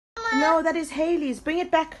No, that is Haley's. Bring it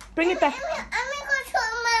back. Bring it back.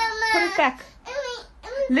 Put it back.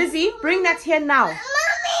 Lizzie, bring that here now.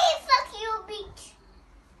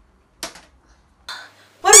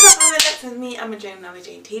 What is up, Alex? It's me, I'm Jane,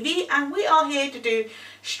 Jane TV, and we are here to do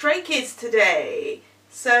Stray Kids today.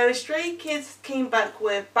 So Stray Kids came back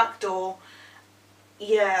with Backdoor,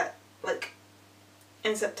 yeah, like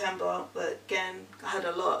in September, but again, I had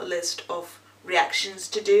a list of reactions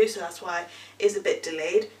to do, so that's why it's a bit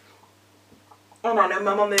delayed. Oh no,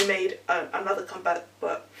 my mum made another comeback,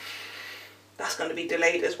 but that's going to be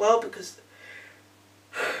delayed as well because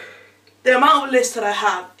the amount of lists that I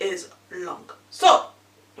have is long. So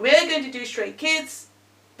we're going to do Stray Kids,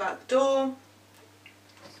 Backdoor,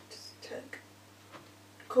 just check,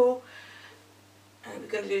 cool, and we're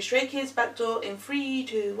going to do Stray Kids, Backdoor in 3,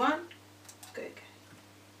 2, 1, go.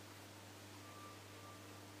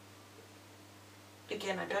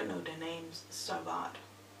 Again, I don't know their names, it's so bad.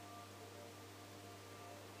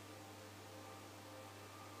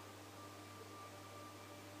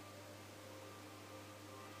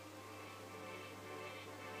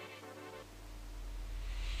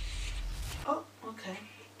 Oh, okay.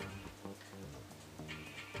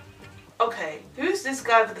 Okay, who's this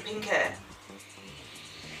guy with the pink hair?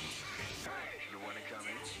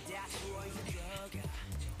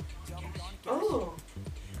 Oh.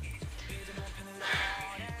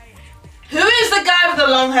 Who is the guy with the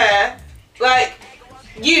long hair? Like,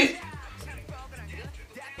 you.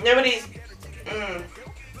 Nobody's...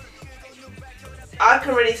 I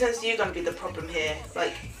can really sense you're gonna be the problem here.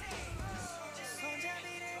 Like...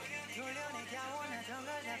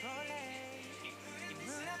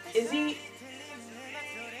 Is he...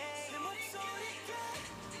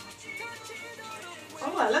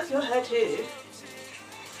 Oh, I love your hair too.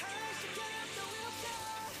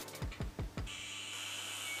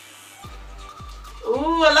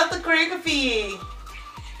 Ooh, I love the choreography.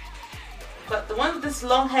 But the one with this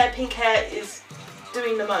long hair, pink hair is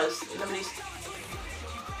doing the most. Nobody's...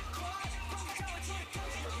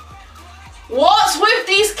 What's with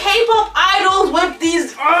these K-pop idols with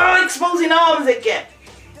these exposing arms again?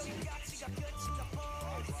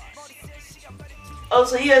 Oh,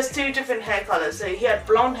 so he has 2 different hair colors. So he had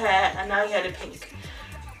blonde hair and now he had a pink.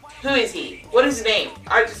 Who is he? What is his name?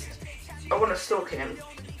 I want to stalk him.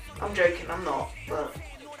 I'm joking, I'm not. But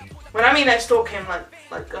when I mean I stalk him,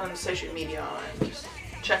 like go on social media and just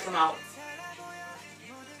check him out.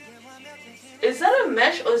 Is that a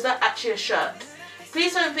mesh or is that actually a shirt?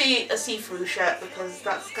 Please don't be a see-through shirt because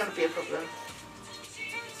that's gonna be a problem.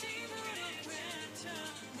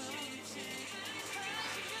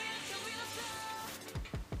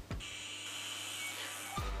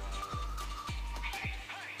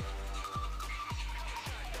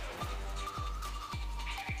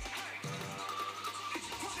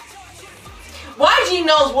 YG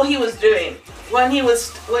knows what he was doing when he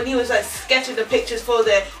was like sketching the pictures for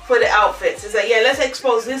the outfits. It's like, yeah, let's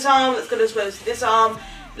expose this arm, let's go to expose this arm,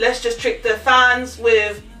 let's just trick the fans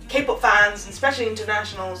with K-pop fans, especially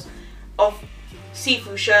internationals, of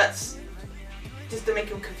see-through shirts just to make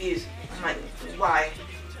them confused. I'm like, why?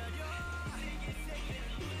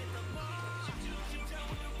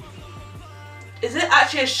 Is it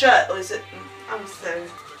actually a shirt or is it? I'm so...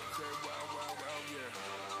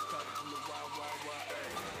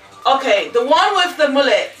 Okay, the one with the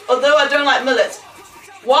mullet, although I don't like mullets,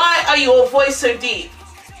 why are your voice so deep?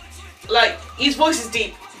 Like, his voice is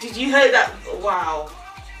deep. Did you hear that? Wow.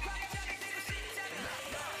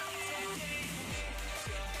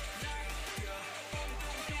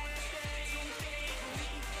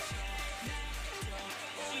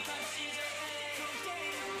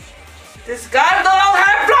 This guy with the long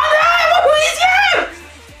hair, blonde hair, who is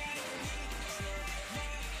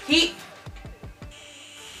you? He...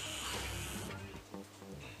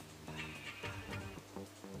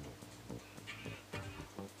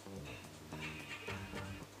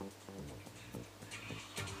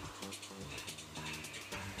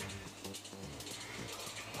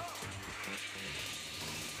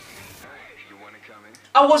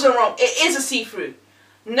 I wasn't wrong. It is a see-through.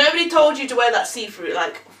 Nobody told you to wear that see-through.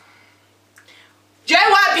 Like,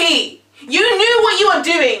 JYP, you knew what you were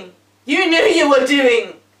doing. You knew you were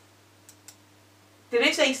doing. Did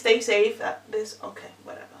they say stay safe at this? Okay,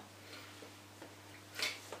 whatever.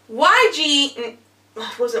 YG,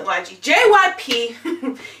 wasn't YG.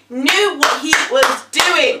 JYP knew what he was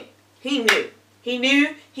doing. He knew. He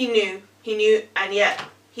knew. He knew. He knew. And yet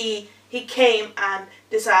he came and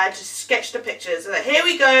decided to sketch the pictures. Like, here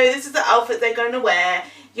we go, this is the outfit they're going to wear,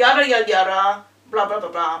 yada yada yada, blah blah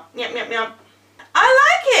blah blah, yep yep yep. I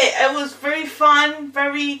like it. It was very fun,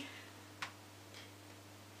 very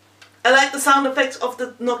I like the sound effects of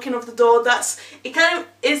the knocking of the door.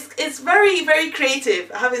 It's very, very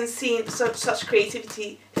creative. I haven't seen such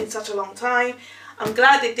creativity in such a long time. I'm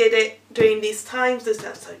glad they did it during these times. This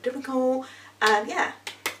is so difficult, and yeah,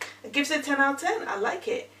 it gives it a 10 out of 10. I like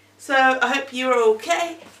it. So I hope you're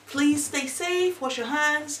okay. Please stay safe. Wash your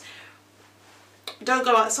hands. Don't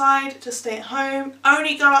go outside. Just stay at home.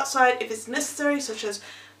 Only go outside if it's necessary, such as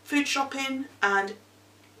food shopping and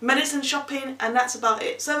medicine shopping, and that's about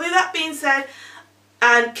it. So with that being said,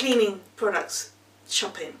 and cleaning products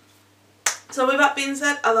shopping. So with that being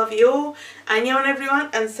said, I love you all. Annyeong everyone,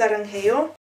 and saranghaeyo.